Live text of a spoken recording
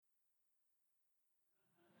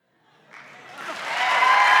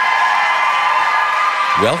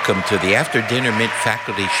Welcome to the After Dinner Mint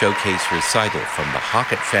Faculty Showcase Recital from the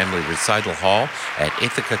Hockett Family Recital Hall at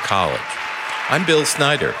Ithaca College. I'm Bill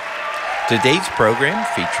Snyder. Today's program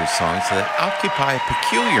features songs that occupy a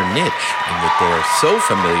peculiar niche in that they are so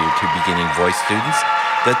familiar to beginning voice students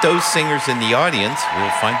that those singers in the audience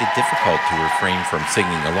will find it difficult to refrain from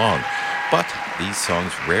singing along. But these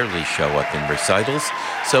songs rarely show up in recitals,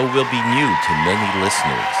 so will be new to many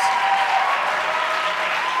listeners.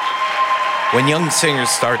 When young singers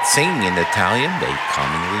start singing in Italian, they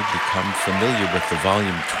commonly become familiar with the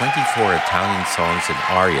volume 24 Italian Songs and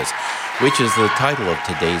Arias, which is the title of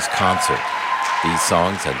today's concert. These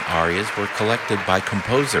songs and arias were collected by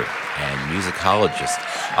composer and musicologist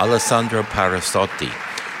Alessandro Parasotti,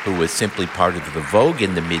 who was simply part of the vogue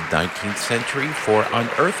in the mid-19th century for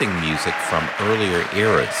unearthing music from earlier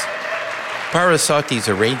eras. Parasotti's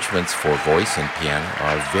arrangements for voice and piano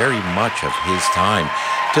are very much of his time,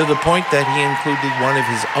 to the point that he included one of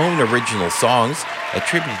his own original songs,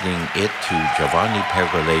 attributing it to Giovanni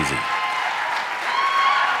Pergolesi.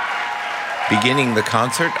 Beginning the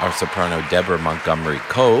concert are soprano Deborah Montgomery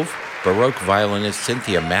Cove, Baroque violinist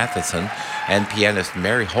Cynthia Matheson, and pianist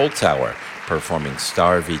Mary Holzhauer, performing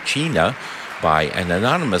Star Vicina by an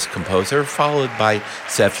anonymous composer, followed by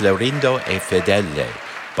Se Florindo e Fedele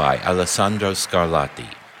by Alessandro Scarlatti.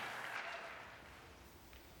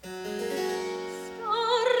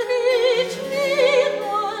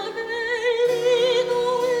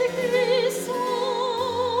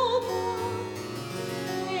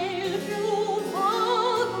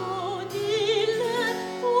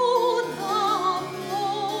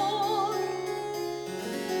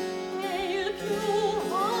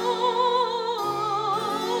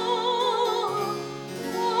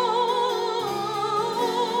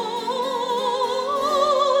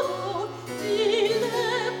 Oh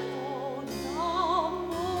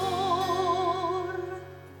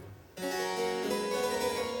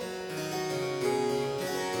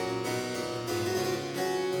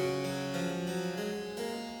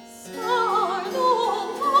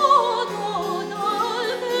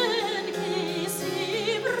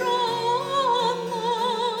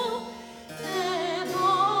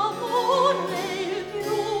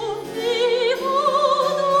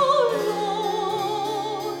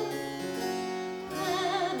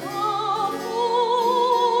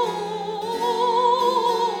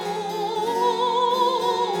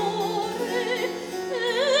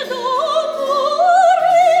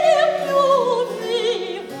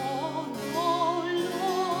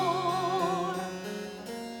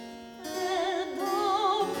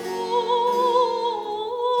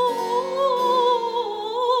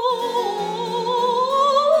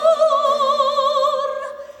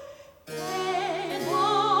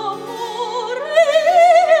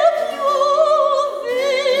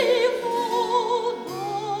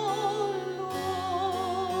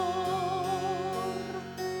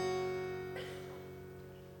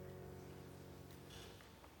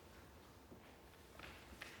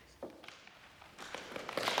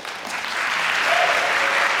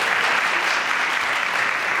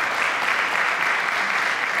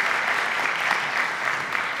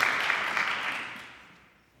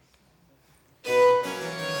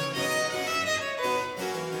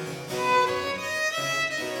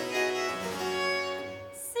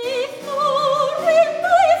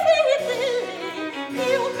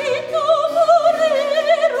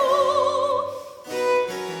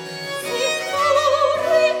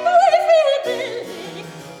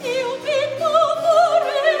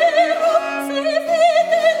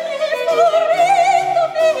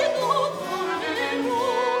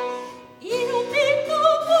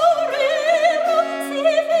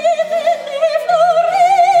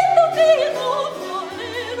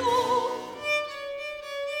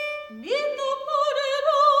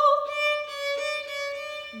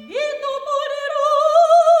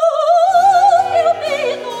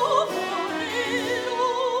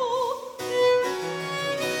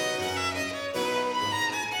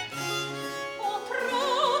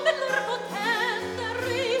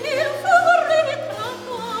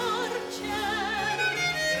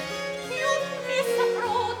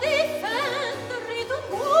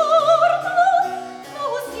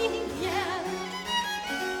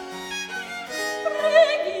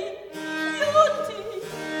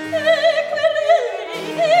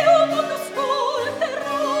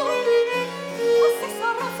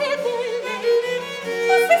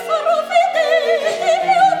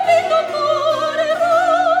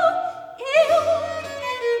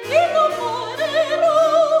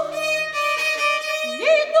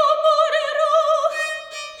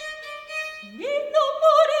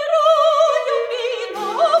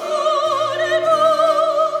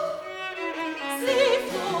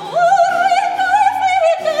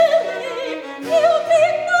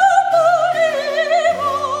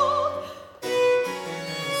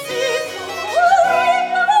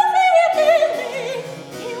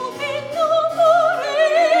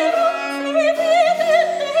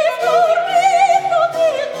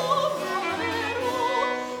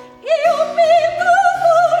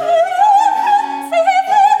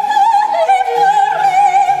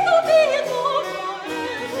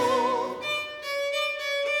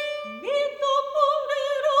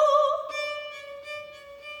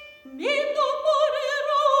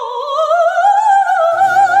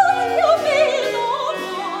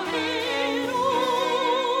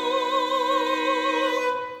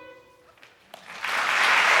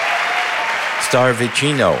Star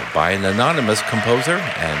Vicino by an anonymous composer,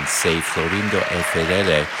 and Se Florindo e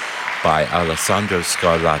Fedele by Alessandro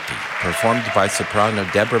Scarlatti, performed by soprano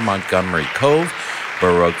Deborah Montgomery Cove,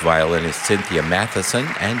 Baroque violinist Cynthia Matheson,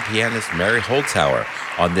 and pianist Mary Holzhauer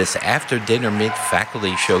on this after-dinner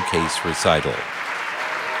mid-faculty showcase recital.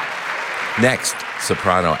 Next,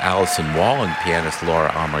 soprano Alison Wall and pianist Laura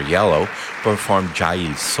Amariello performed Già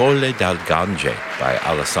il sole dal Gange by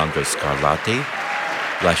Alessandro Scarlatti,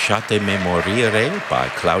 Lasciatemi morire by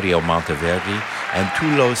Claudio Monteverdi, and Tu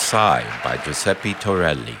lo sai by Giuseppe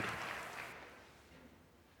Torelli.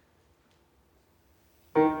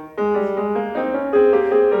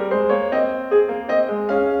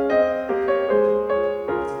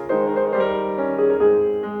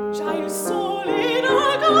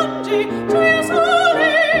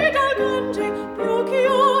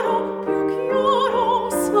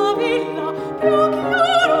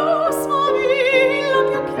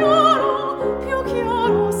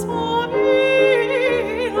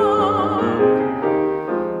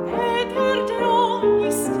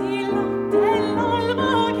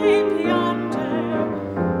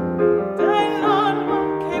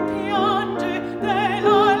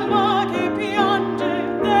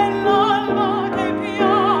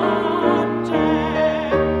 Piange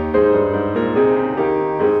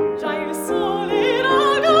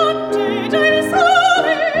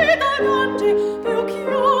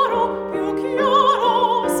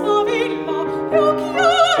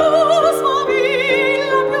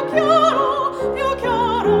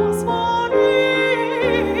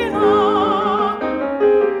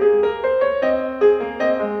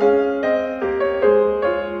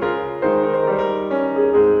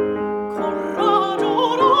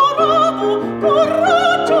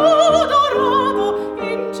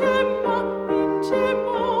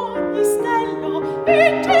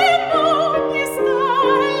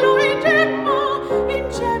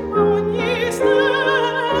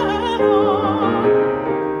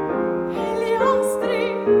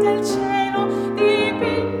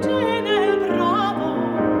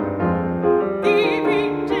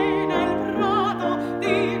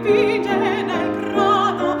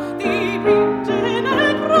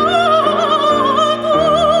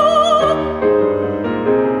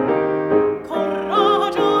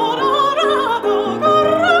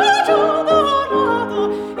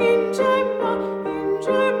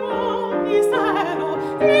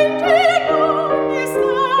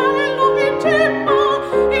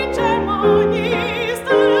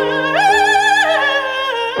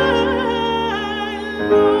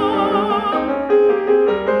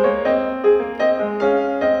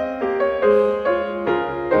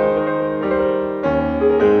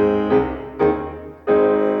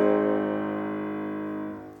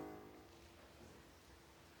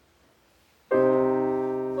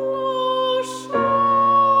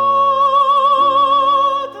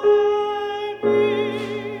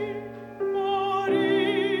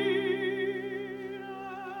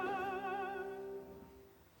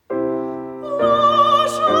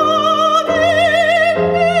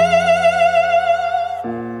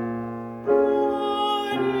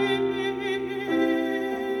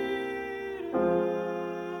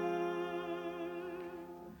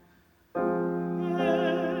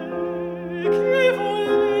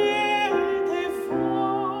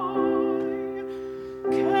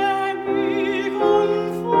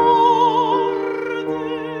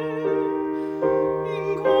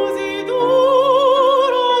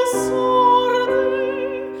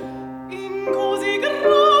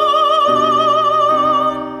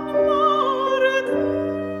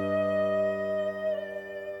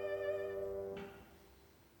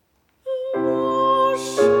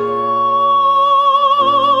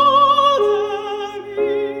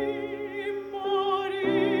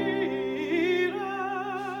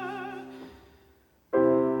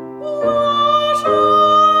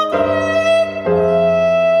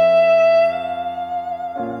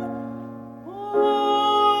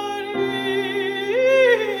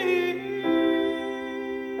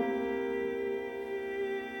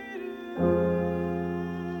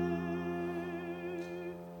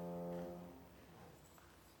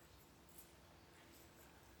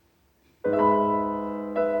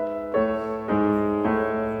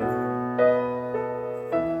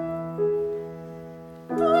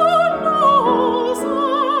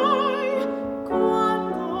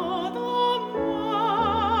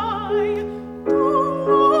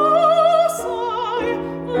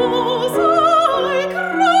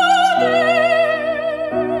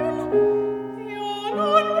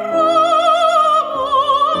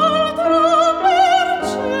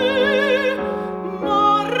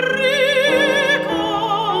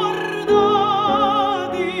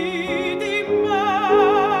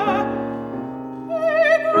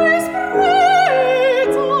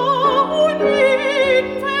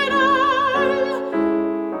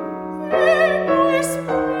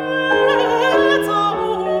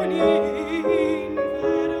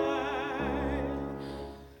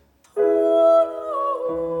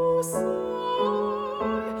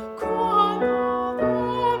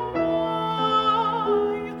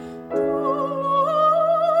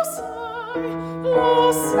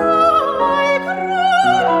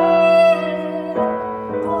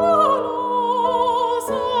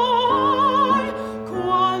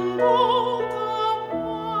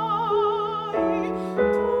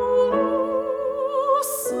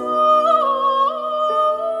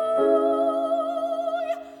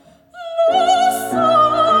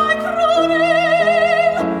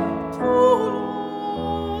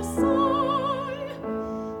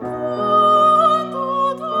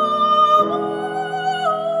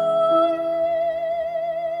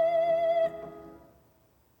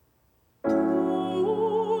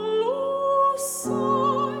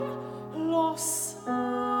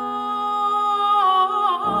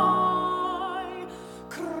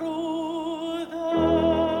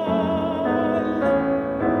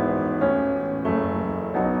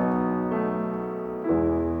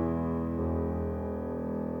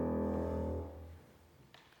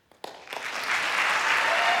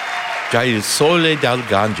Già il sole dal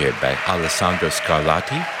Gange by Alessandro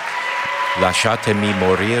Scarlatti, Lasciatemi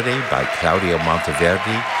morire by Claudio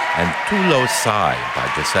Monteverdi, and Tu lo sai by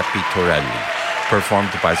Giuseppe Torelli,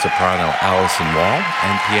 performed by soprano Alison Wall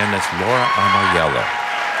and pianist Laura Amariello.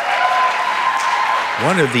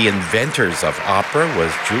 One of the inventors of opera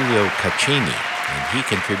was Giulio Caccini, and he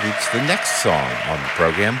contributes the next song on the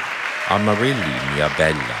program, Amarilli mia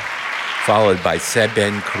bella, followed by Se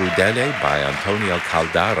ben crudele by Antonio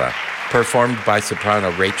Caldara, performed by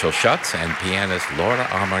soprano Rachel Schutz and pianist Laura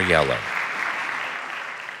Amariello.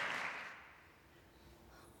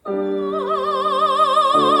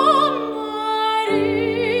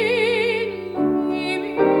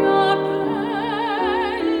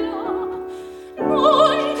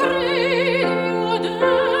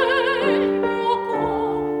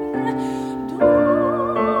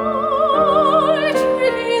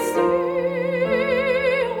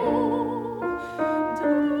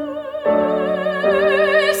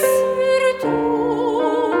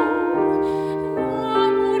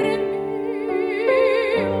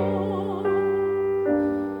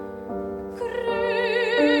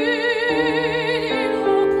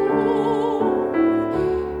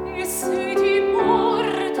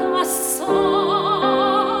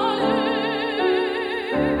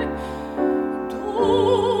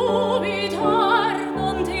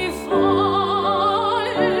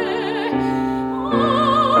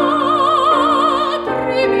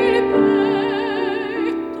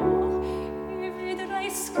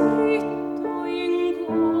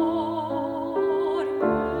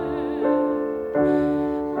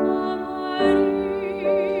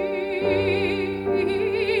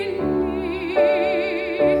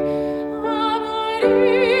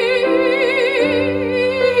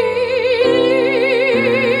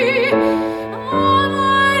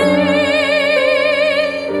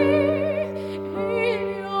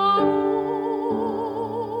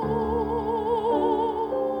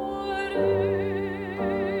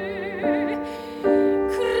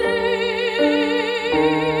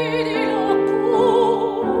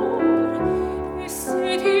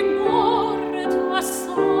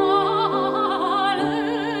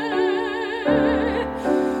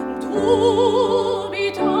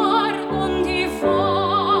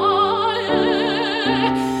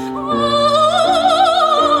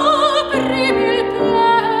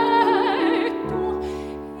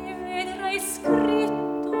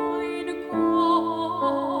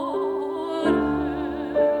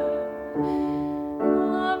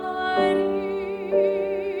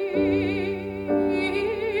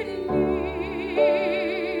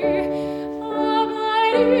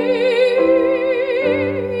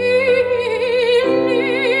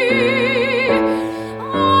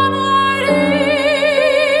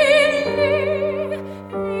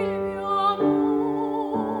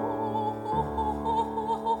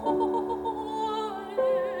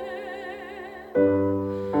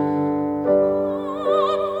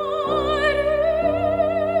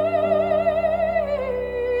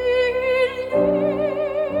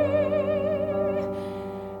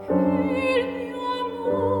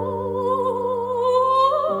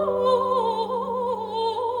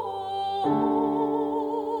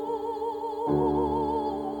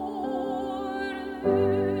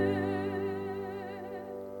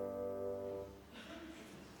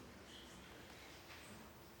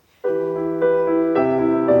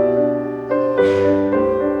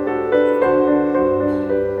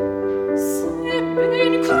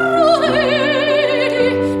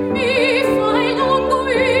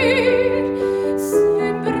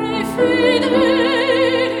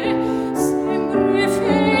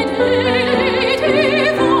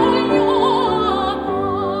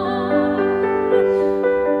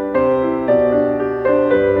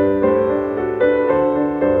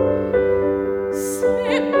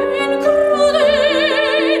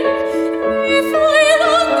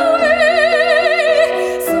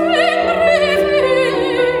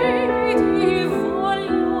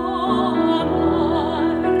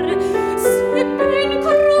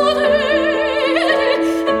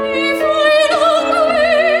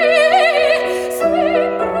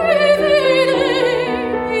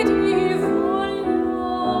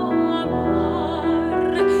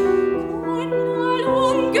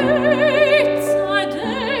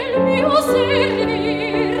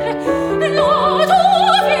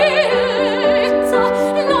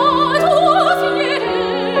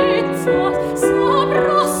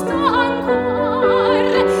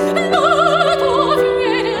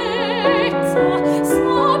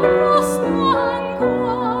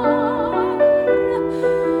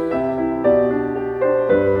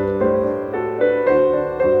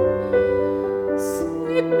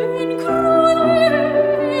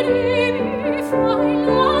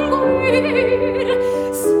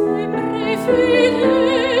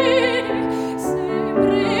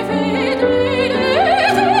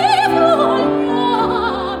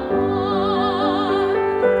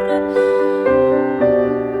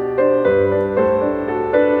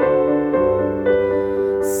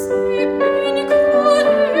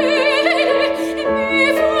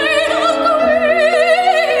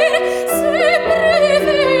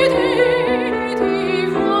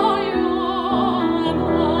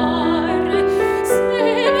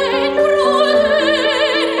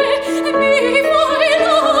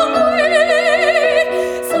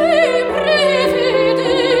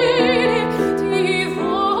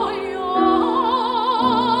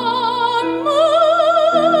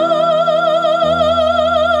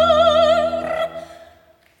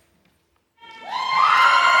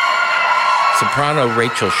 soprano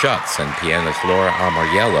Rachel Schutz and pianist Laura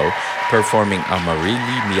Amariello performing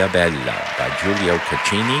Amarilli Mia Bella by Giulio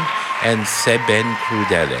Caccini and Se ben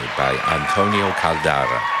crudele by Antonio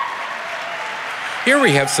Caldara. Here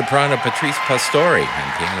we have soprano Patrice Pastore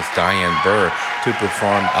and pianist Diane Burr to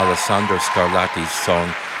perform Alessandro Scarlatti's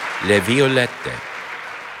song Le Violette.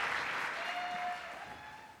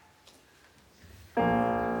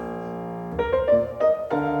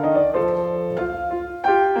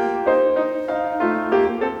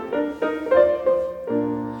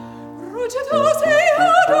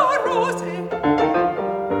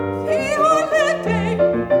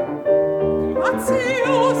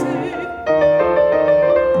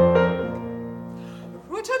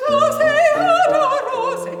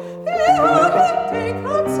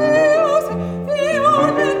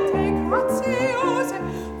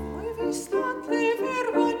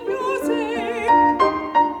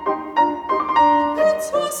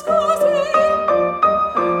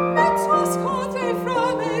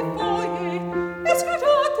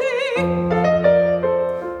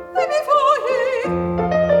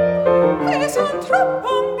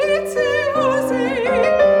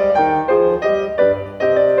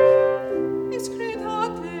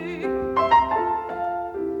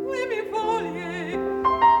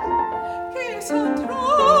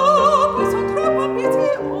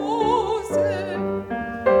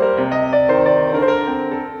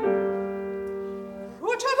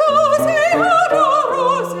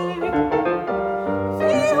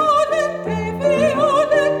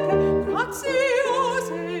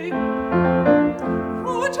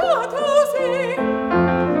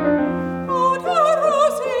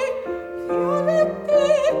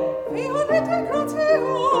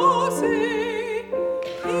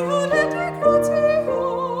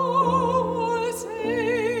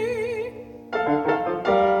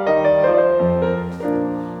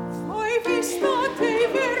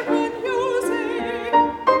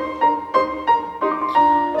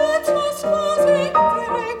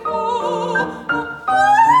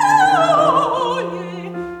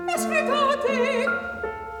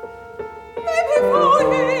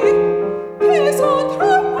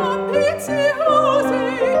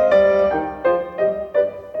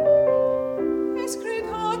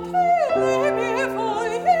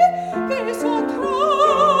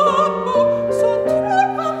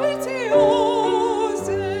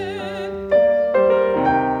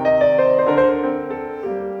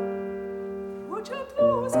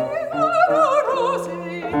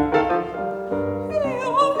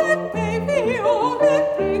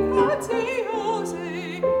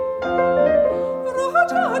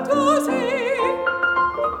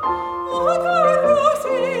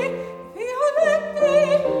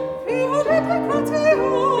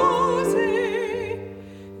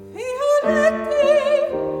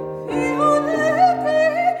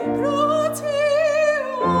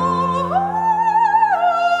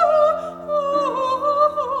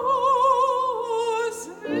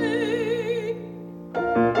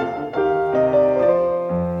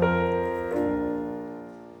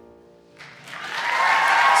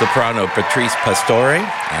 Soprano Patrice Pastore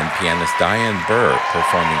and pianist Diane Burr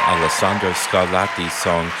performing Alessandro Scarlatti's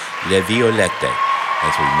song Le Violette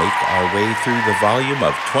as we make our way through the volume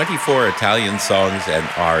of 24 Italian songs and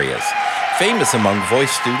arias, famous among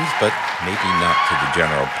voice students but maybe not to the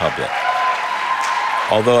general public.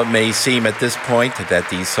 Although it may seem at this point that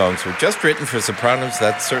these songs were just written for sopranos,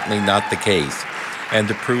 that's certainly not the case. And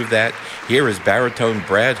to prove that, here is baritone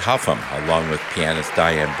Brad Huffam, along with pianist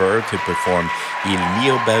Diane Burr, to perform Il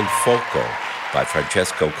mio bel foco by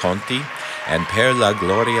Francesco Conti and Per la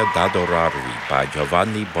gloria d'adorarvi by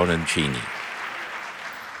Giovanni Bononcini.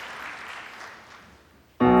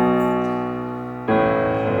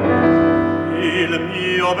 Il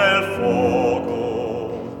mio bel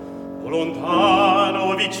fuoco,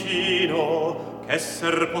 lontano vicino,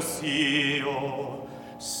 ch'esser possio,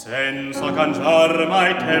 senza cangiar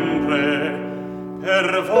mai sempre,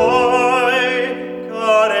 per voi,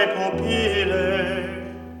 care pupille,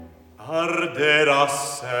 arderà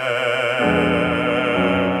sempre.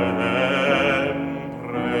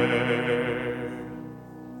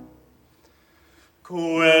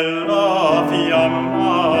 Quella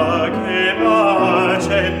fiamma che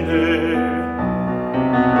m'accende,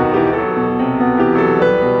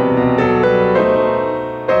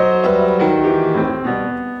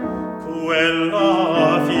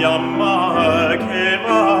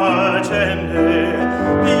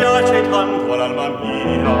 piace tanto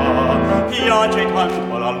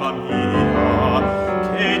all'alma mia,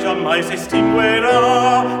 che giammai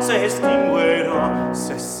s'estinguerà, s'estinguerà.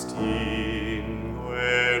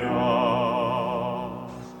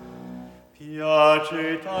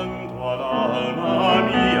 piace tanto all'alma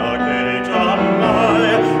mia che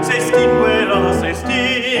giammai s'estinguerà,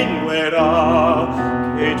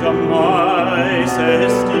 che giammai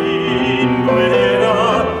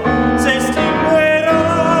s'estinguerà, s'estinguerà.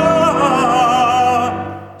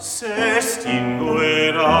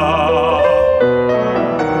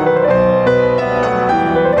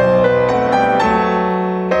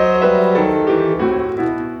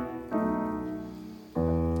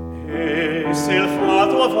 Se il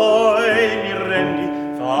fato a voi mi rendi,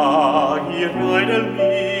 faghirai del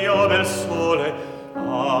mio bel sole,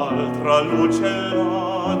 altra luce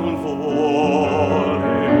là non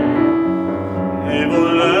vuole. Ne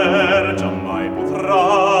voler giammai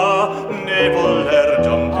potrà, ne voler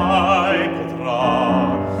giammai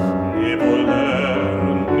potrà, ne voler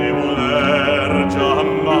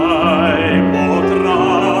giammai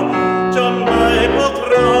potrà, giammai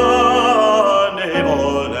potrà, ne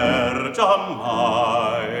voler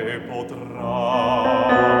giammai potrà.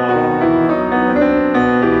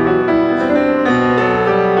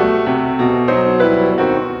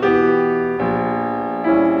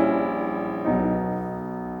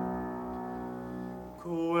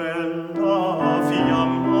 Quella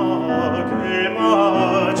fiamma che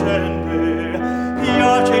m'accende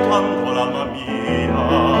piace tanto all'alma mia,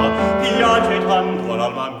 piace tanto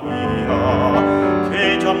all'alma mia, che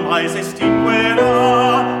giammai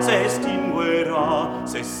s'estinguerà, s'estinguerà,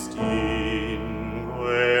 s'estinguerà.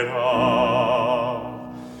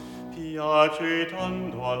 Piace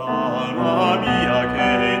tanto all'alma mia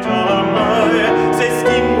che giammai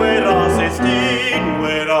s'estinguerà,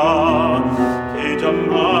 s'estinguerà, che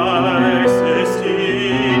giammai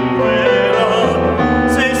s'estinguerà,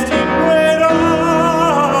 s'estinguerà,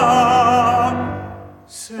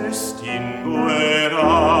 s'estinguerà.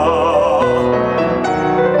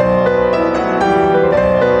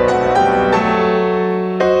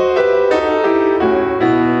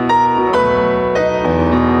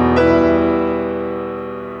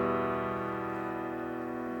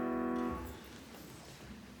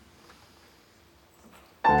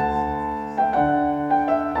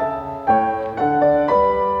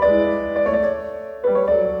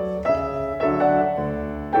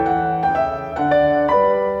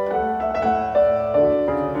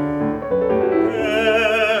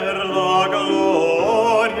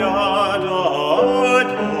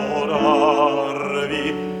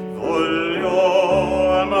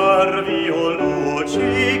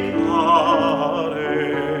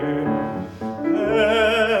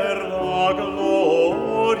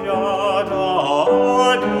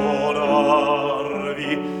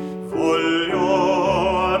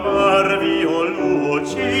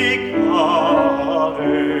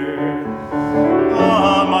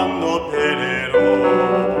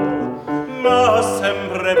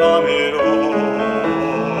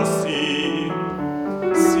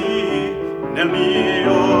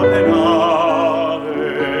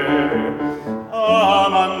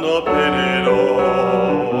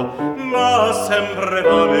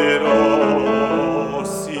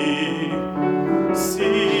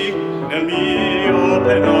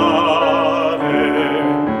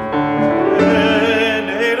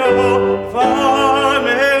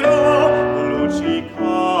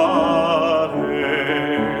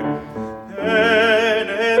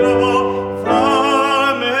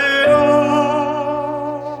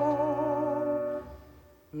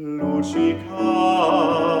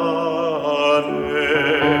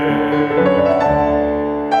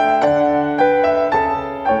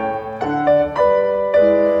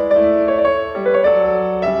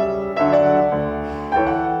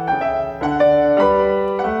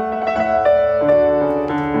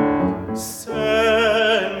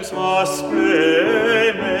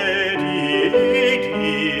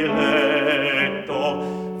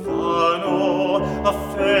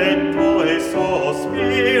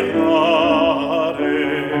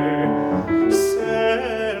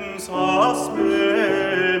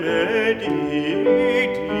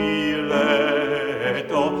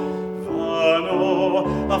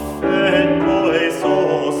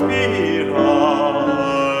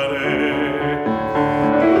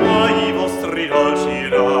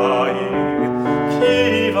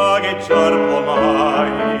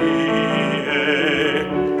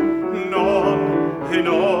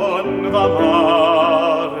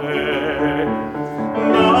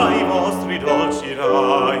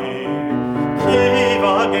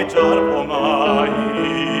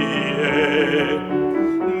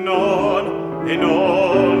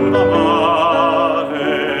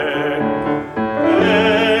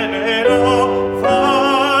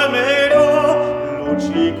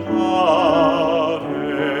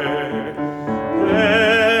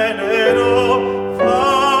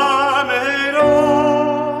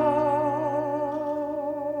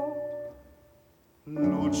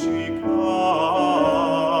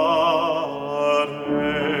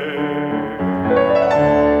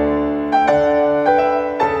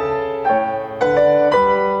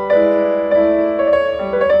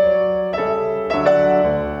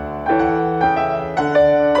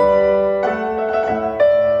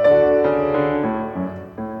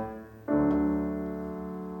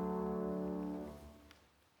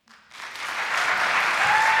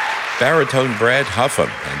 Baritone Brad Huffam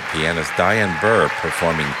and pianist Diane Burr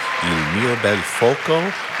performing Il mio bel foco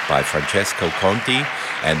by Francesco Conti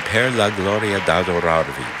and Per la gloria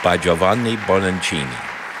d'adorarvi by Giovanni Bononcini.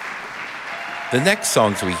 The next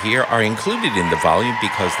songs we hear are included in the volume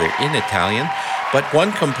because they're in Italian, but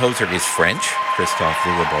one composer is French, Christophe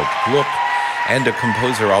Willibald Gluck, and a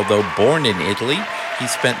composer, although born in Italy, he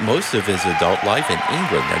spent most of his adult life in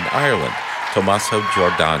England and Ireland, Tommaso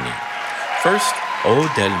Giordani. First, O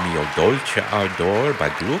del mio dolce ardor by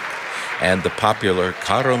Gluck, and the popular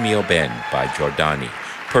Caro mio ben by Giordani,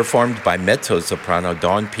 performed by mezzo-soprano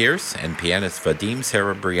Dawn Pierce and pianist Vadim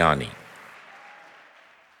Serebriani.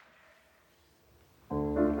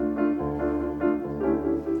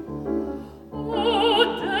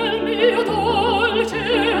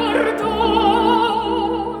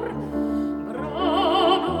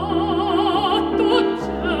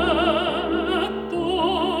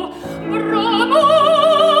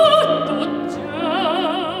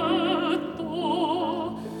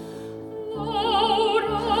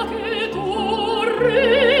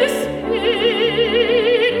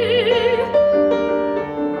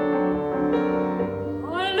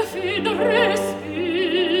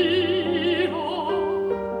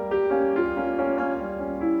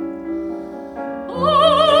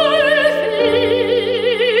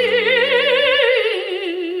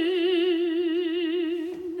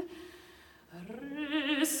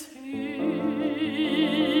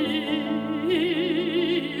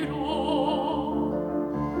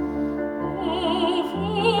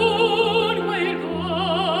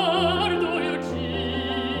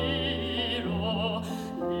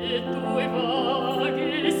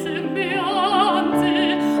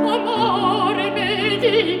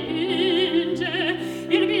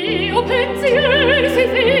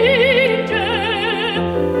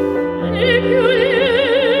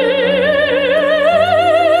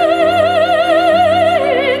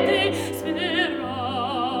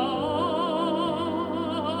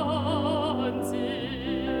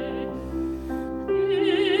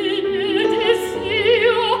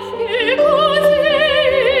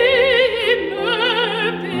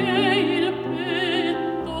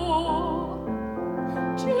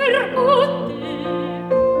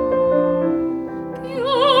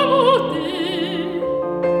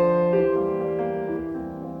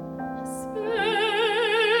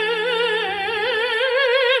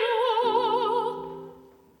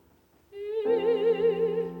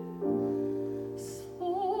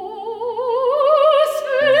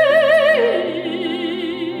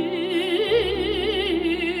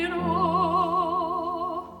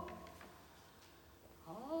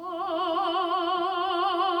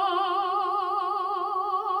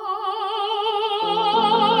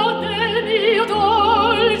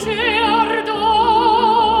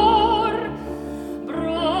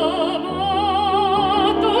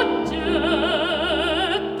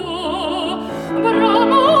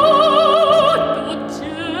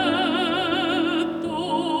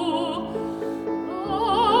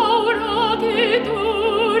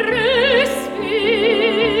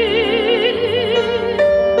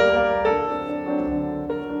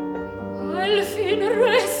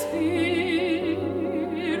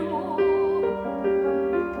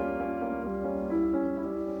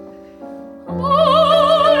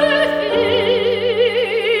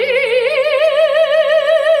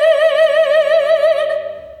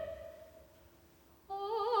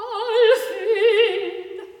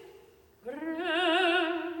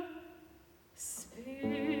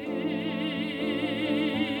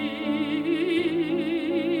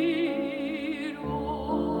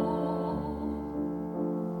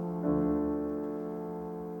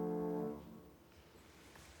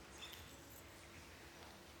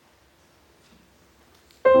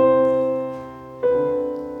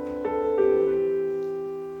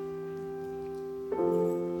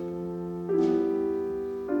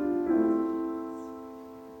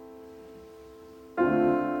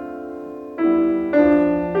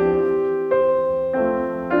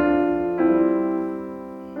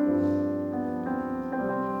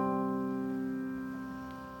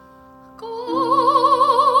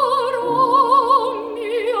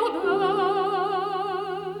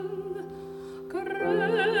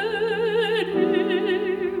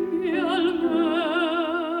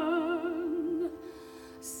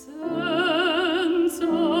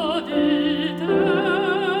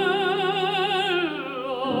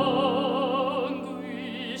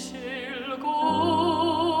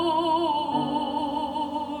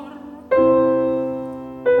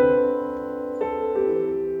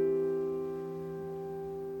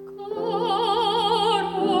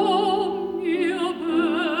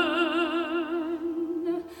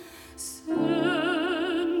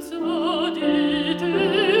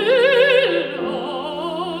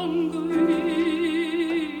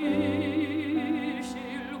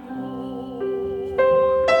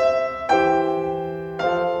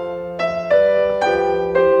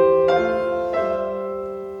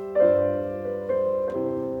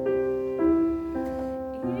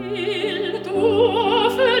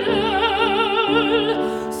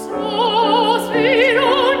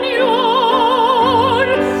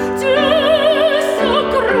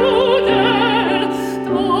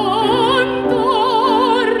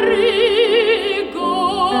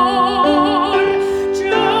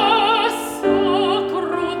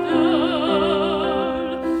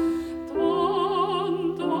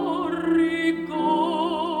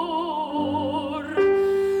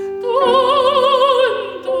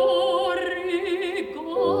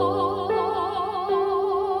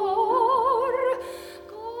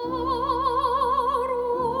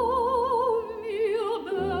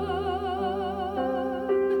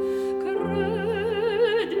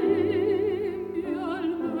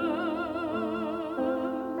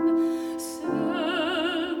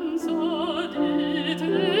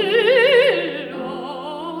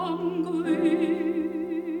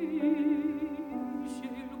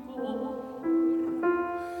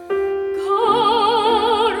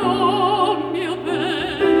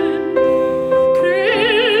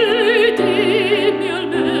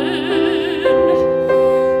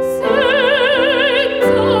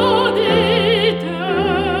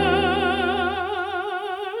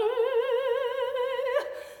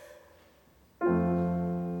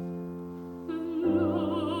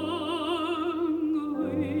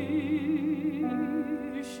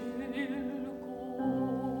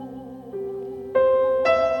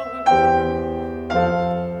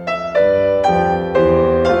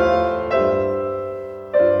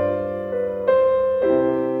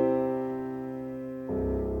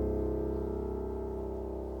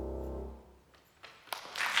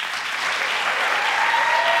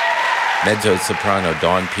 Mezzo-soprano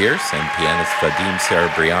Dawn Pierce and pianist Vadim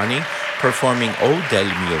Serebriani performing O del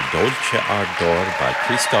mio dolce ardor by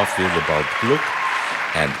Christoph Willibald Gluck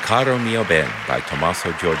and Caro mio ben by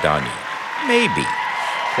Tommaso Giordani. Maybe.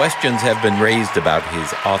 Questions have been raised about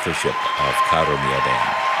his authorship of Caro mio ben.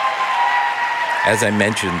 As I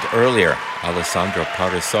mentioned earlier, Alessandro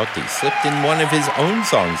Parasotti slipped in one of his own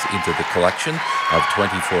songs into the collection of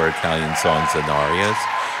 24 Italian songs and arias,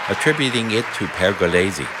 attributing it to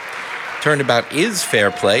Pergolesi. Turnabout is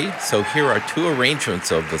fair play, so here are two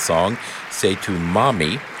arrangements of the song, Say to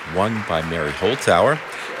Mommy, one by Mary Holzhauer,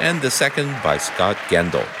 and the second by Scott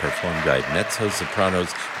Gendel, performed by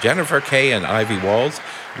mezzo-sopranos Jennifer Kay and Ivy Walls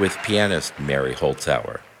with pianist Mary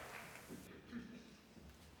Holzhauer.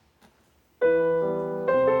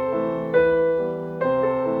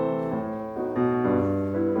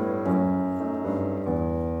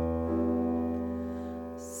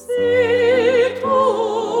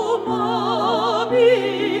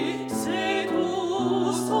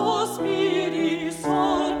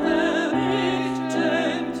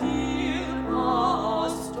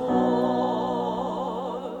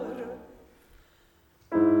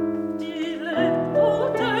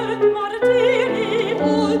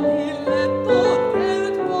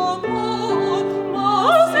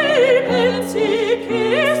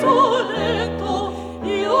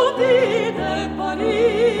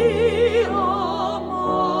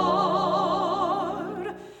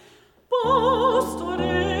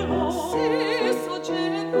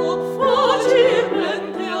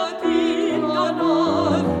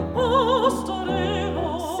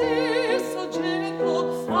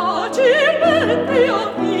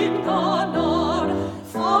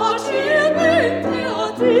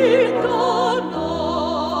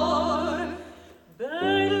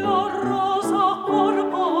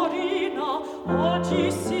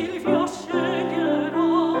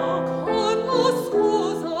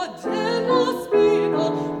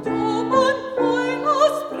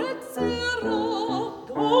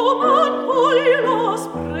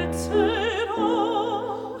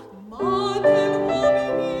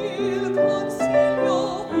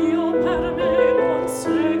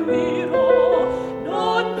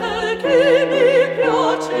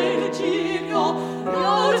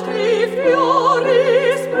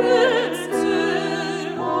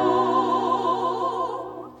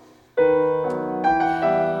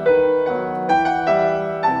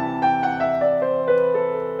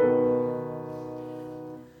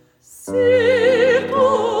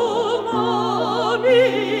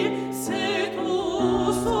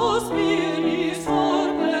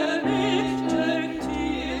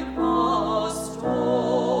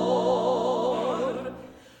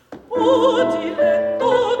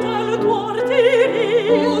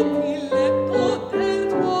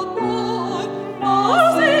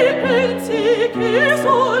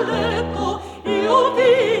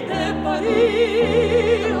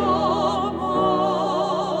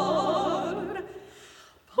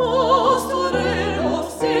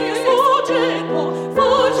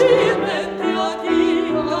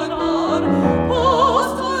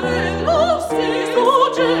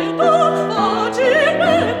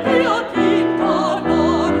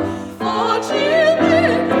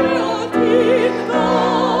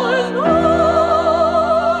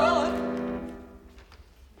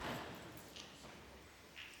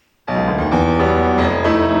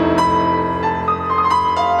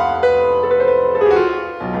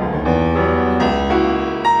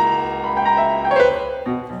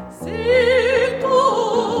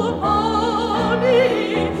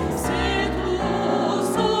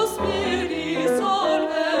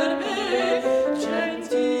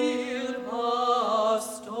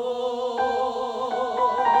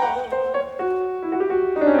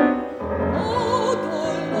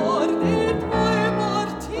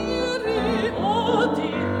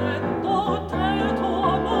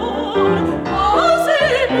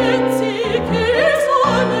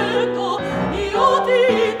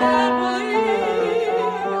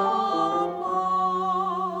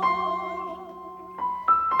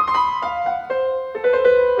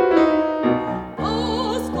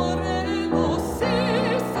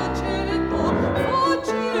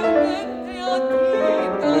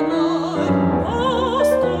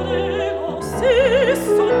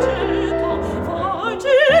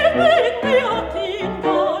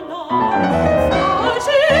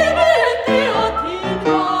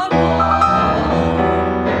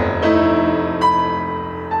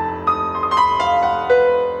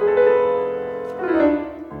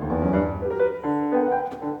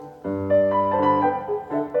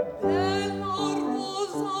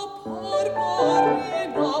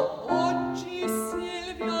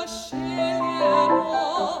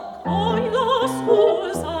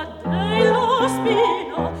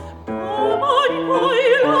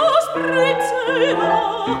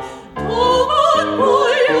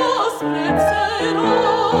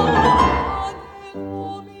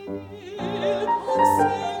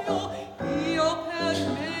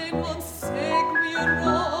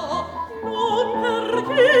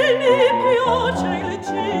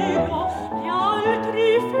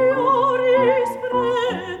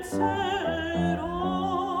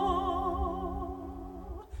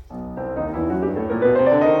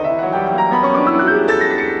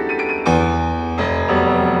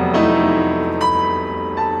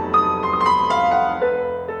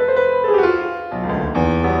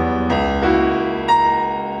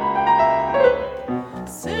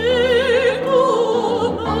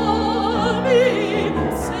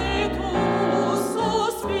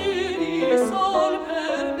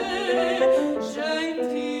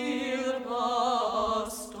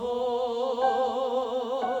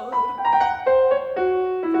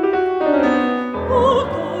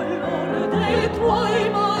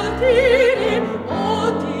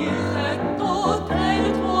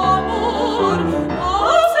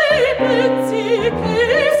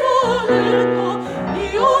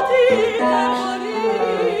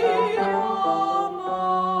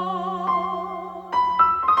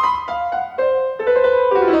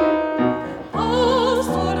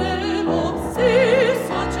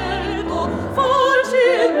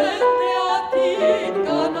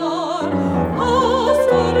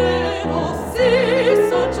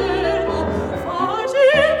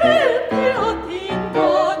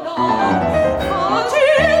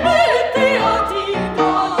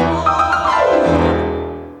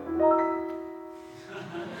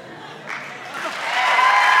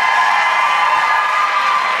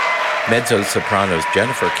 Mezzo-sopranos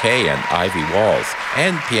Jennifer Kay and Ivy Walls,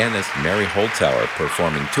 and pianist Mary Holzhauer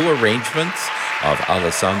performing two arrangements of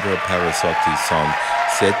Alessandro Perisotti's song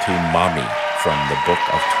 "Se tu m'ami" from the book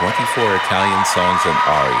of 24 Italian songs and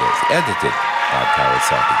arias, edited by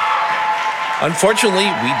Perisotti.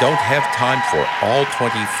 Unfortunately, we don't have time for all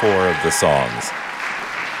 24 of the songs.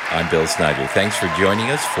 I'm Bill Snyder. Thanks for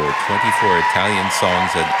joining us for 24 Italian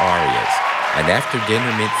songs and arias, an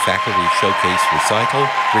after-dinner mid-faculty showcase recital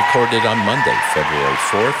recorded on Monday, February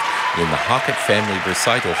 4th, in the Hockett Family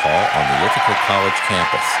Recital Hall on the Ithaca College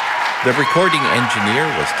campus. The recording engineer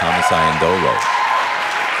was Thomas Iandolo.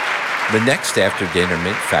 The next after-dinner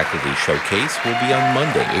mid-faculty showcase will be on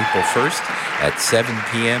Monday, April 1st at 7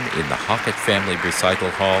 p.m. in the Hockett Family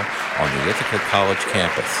Recital Hall on the Ithaca College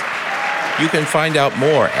campus. You can find out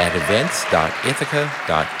more at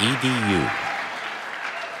events.ithaca.edu.